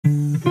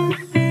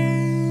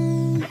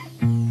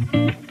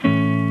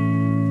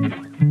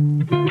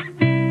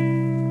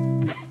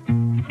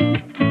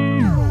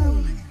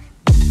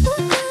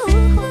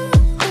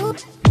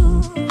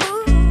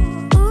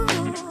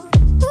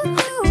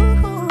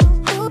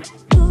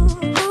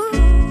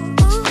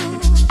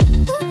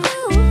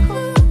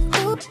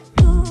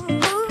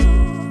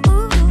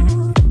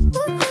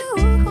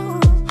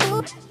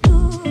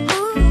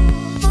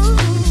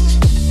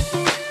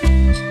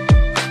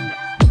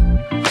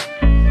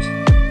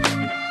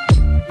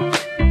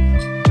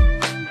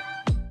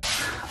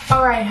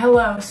Hi,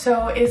 hello.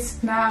 So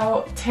it's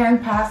now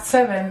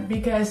 7:10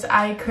 because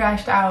I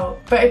crashed out,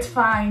 but it's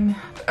fine.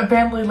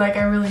 Apparently, like,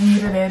 I really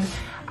needed it.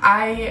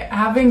 I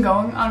have been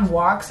going on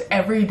walks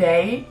every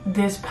day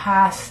these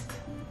past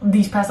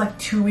like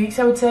 2 weeks,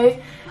 I would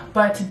say.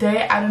 But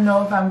today, I don't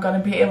know if I'm gonna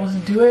be able to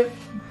do it.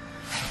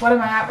 What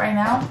am I at right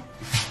now?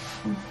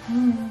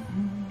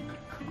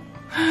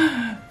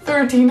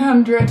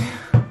 1300.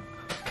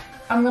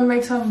 I'm gonna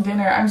make some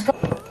dinner.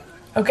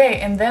 Okay,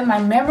 and then my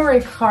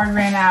memory card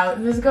ran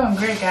out. This is going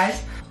great,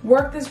 guys.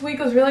 Work this week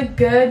was really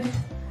good.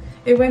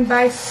 It went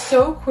by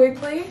so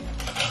quickly,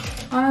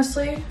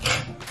 honestly.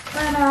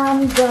 When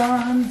I'm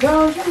gone,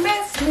 don't you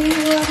miss me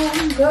when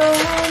I'm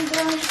gone,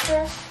 don't you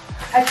care?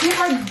 I feel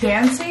like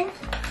dancing,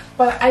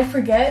 but I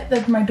forget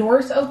that my door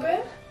is open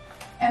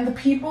and the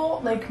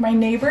people, like my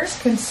neighbors,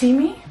 can see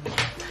me.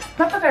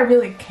 Not that I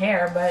really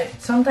care, but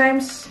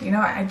sometimes, you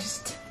know, I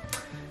just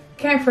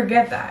can't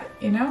forget that,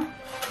 you know?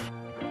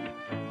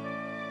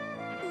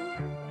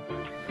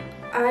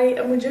 I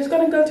am just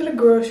gonna go to the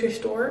grocery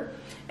store,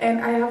 and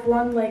I have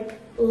one like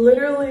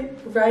literally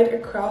right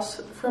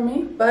across from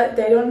me, but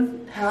they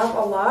don't have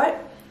a lot.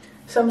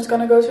 So I'm just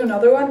gonna go to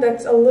another one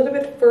that's a little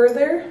bit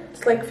further.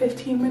 It's like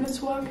 15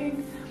 minutes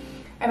walking.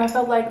 And I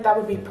felt like that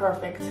would be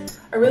perfect.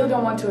 I really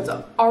don't want to. It's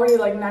already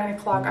like 9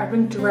 o'clock. I've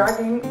been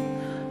dreading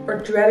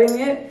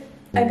it,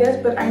 I guess,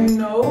 but I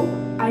know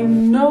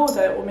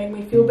that it will make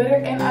me feel better,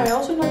 and I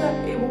also know that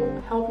it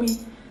will help me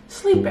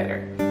sleep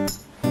better.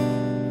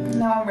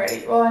 Now I'm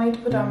ready. Well, I need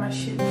to put on my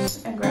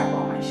shoes and grab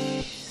all my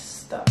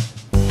stuff.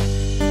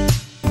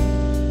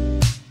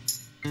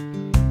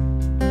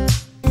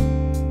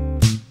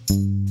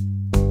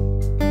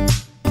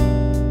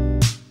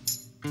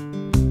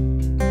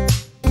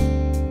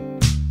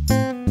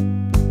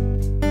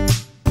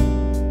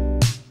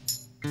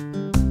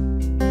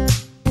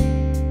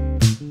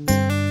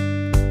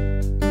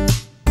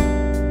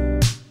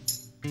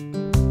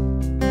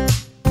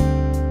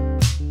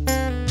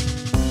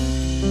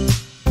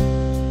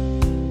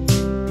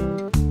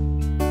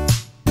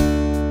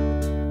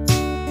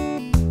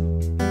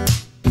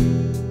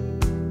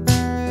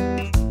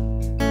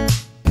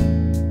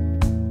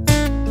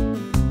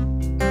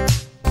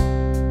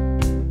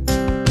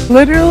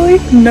 Literally,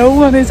 no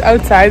one is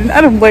outside, and I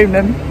don't blame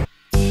them.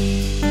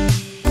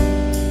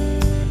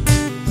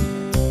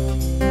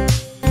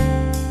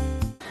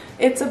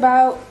 It's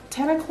about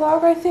 10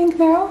 o'clock, I think,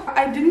 now.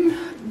 I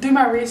didn't do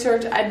my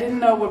research. I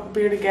didn't know what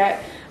beer to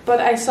get, but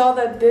I saw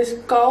that this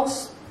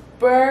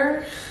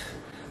Aalborg,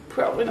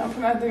 probably not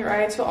pronouncing it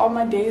right, so all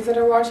my days that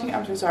are watching,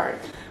 I'm so sorry.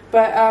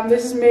 But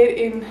this is made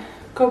in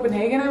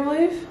Copenhagen, I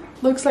believe.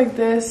 Looks like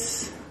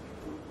this.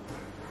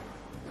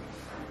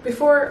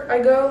 Before I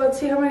go, let's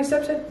see how many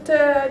steps I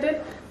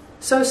did.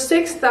 So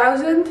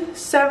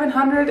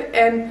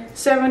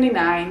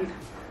 6,779.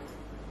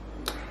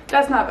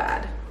 That's not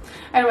bad.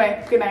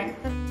 Anyway, good night.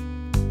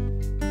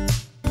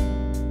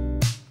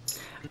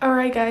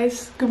 Alright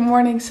guys, good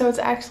morning. So it's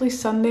actually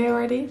Sunday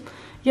already.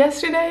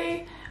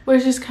 Yesterday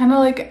was just kind of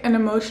like an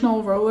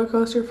emotional roller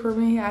coaster for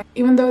me.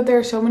 Even though there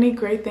are so many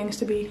great things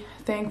to be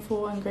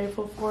thankful and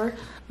grateful for,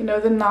 you know,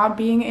 the not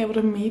being able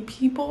to meet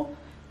people,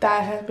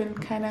 that has been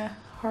kind of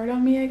hard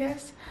on me, I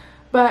guess.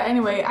 But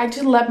anyway, I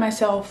just let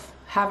myself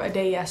have a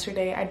day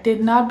yesterday. I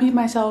did not beat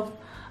myself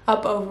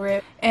up over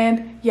it.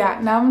 And yeah,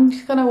 now I'm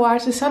just gonna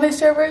watch the Sunday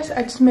service.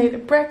 I just made a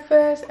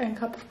breakfast and a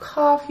cup of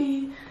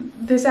coffee.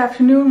 This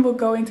afternoon we'll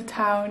go into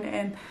town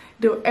and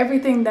do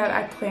everything that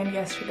I planned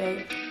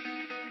yesterday.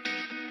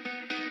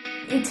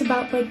 It's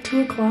about like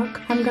 2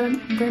 o'clock. I'm gonna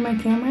bring my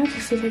camera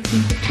just to take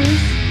some pictures.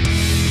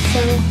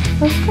 So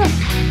let's go.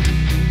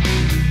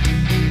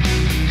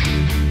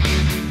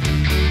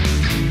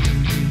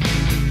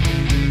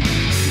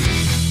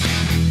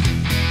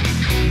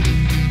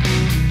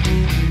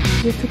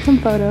 Just took some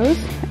photos,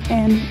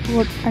 and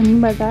what I mean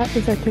by that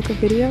is I took a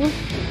video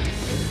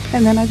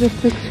and then I just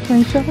took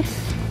screenshots.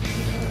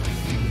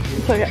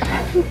 So yeah.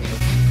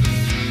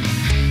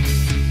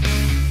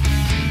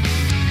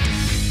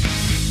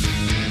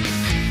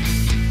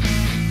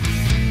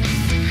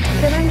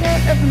 Can I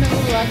get a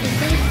vanilla latte,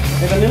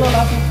 please? A vanilla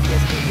latte?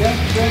 Yes, please. Yeah,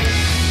 sure.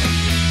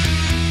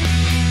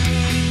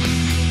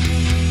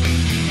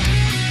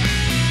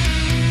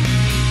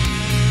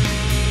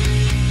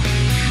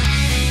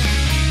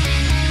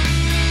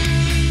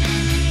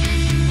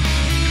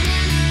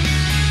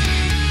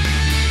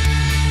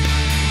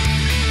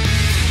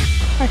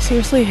 I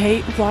seriously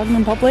hate vlogging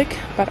in public,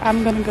 but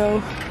I'm gonna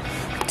go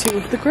to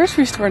the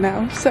grocery store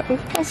now, so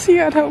I'll see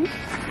you at home.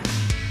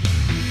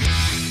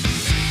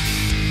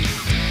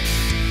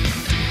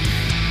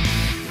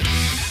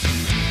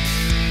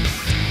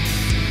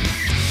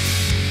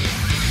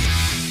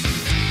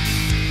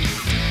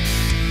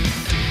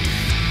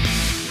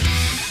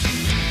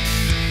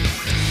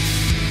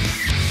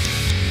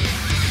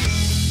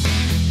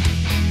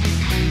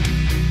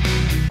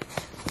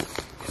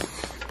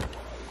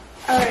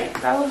 Alright,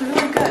 that was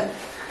really good.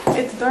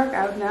 It's dark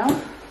out now.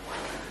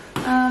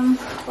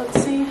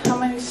 Let's see how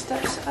many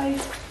steps I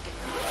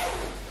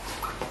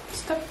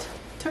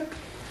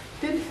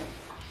did.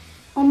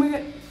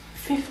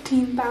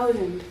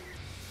 15,000.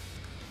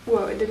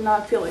 Whoa, it did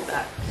not feel like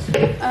that.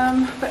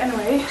 But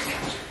anyway,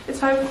 it's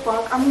 5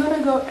 o'clock. I'm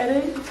gonna go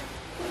edit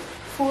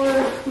for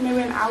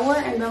maybe an hour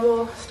and then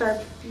we'll start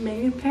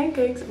making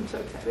pancakes. I'm so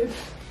excited.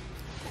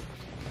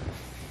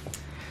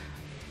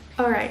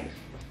 Alright,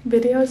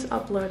 video's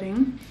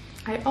uploading.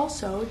 I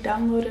also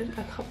downloaded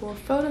a couple of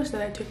photos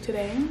that I took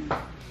today.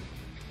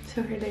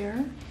 So here they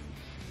are.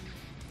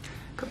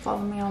 Go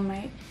follow me on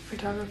my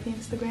photography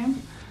Instagram.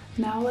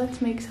 Now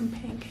let's make some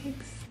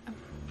pancakes.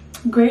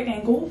 Great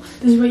angle.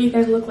 This is what you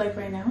guys look like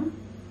right now.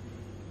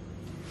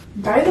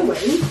 By the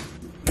way,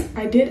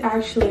 I did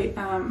actually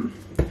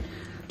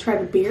try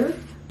the beer,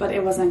 but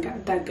it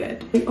wasn't that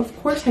good. Of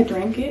course I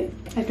drank it.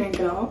 I drank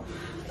it all,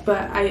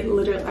 but I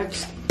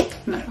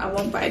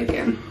won't buy it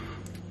again.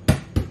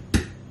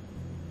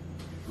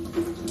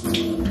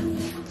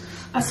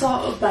 I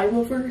saw a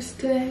Bible verse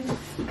today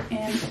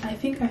and I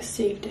think I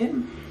saved it,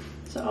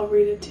 so I'll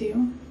read it to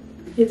you.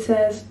 It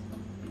says,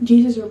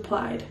 Jesus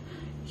replied,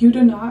 "You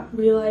do not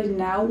realize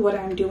now what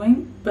I'm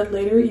doing, but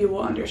later you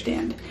will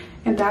understand."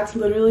 And that's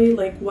literally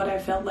like what I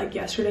felt like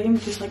yesterday.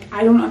 Just like,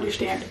 I don't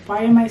understand.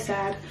 Why am I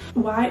sad?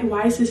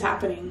 Why is this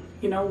happening?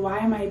 You know, why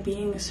am I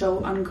being so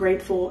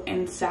ungrateful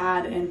and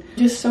sad and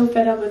just so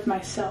fed up with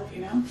myself,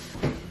 you know?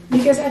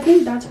 Because I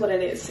think that's what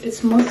it is.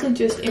 It's mostly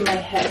just in my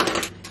head.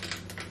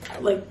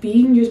 Like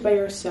being just by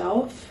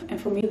yourself, and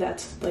for me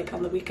that's like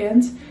on the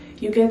weekends,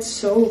 you get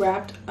so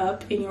wrapped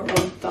up in your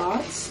own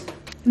thoughts,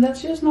 and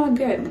that's just not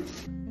good.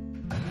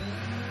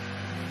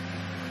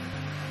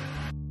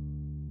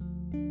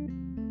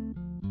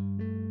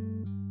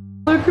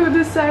 Look who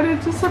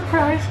decided to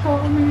surprise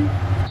call me.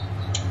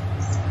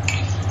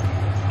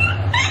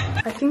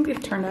 I think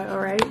it turned out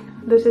alright.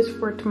 This is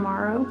for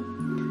tomorrow,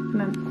 and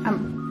then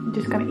I'm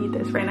just gonna eat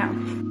this right now.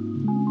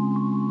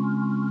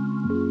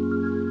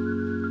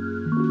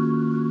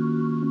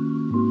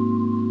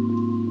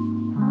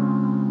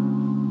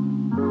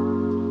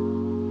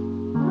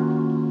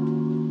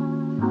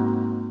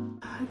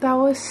 That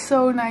was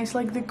so nice.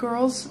 Like the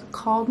girls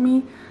called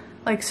me,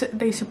 like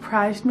they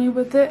surprised me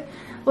with it.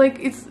 Like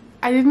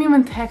I didn't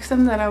even text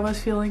them that I was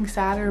feeling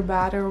sad or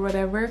bad or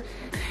whatever.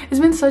 It's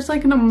been such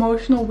like an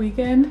emotional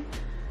weekend,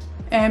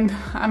 and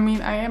I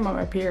mean I am on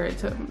my period,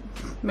 so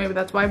maybe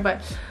that's why,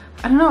 but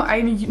I don't know,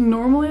 I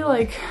normally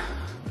like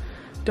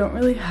don't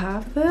really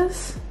have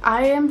this.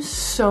 I am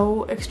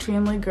so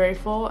extremely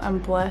grateful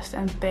and blessed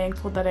and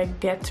thankful that I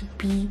get to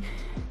be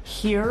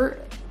here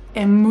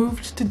and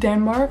moved to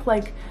Denmark.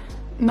 Like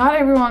not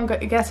everyone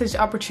gets this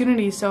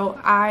opportunity, so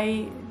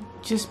I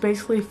just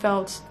basically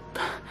felt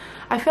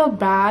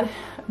bad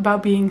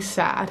about being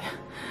sad,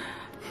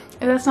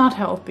 and that's not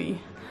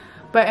healthy.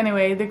 But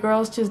anyway, the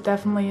girls just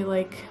definitely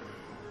like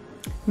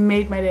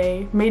made my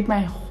day, made my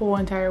whole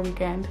entire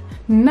weekend.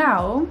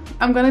 Now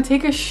I'm gonna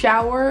take a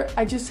shower.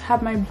 I just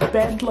have my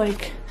bed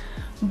like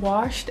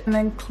washed and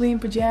then clean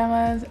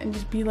pajamas and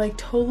just be like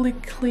totally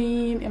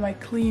clean in my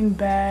clean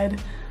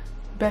bed.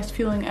 Best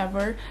feeling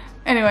ever.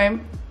 Anyway,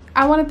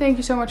 I want to thank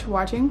you so much for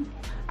watching.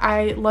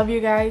 I love you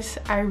guys.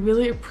 I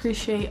really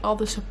appreciate all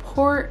the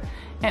support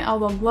and all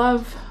the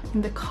love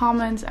in the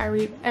comments. I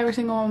read every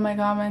single one of my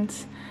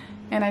comments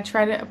and I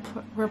try to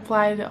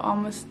reply to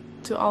almost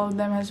to all of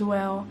them as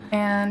well.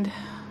 And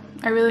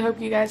I really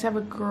hope you guys have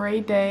a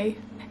great day,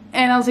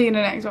 and I'll see you in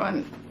the next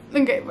one.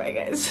 Okay, bye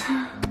guys.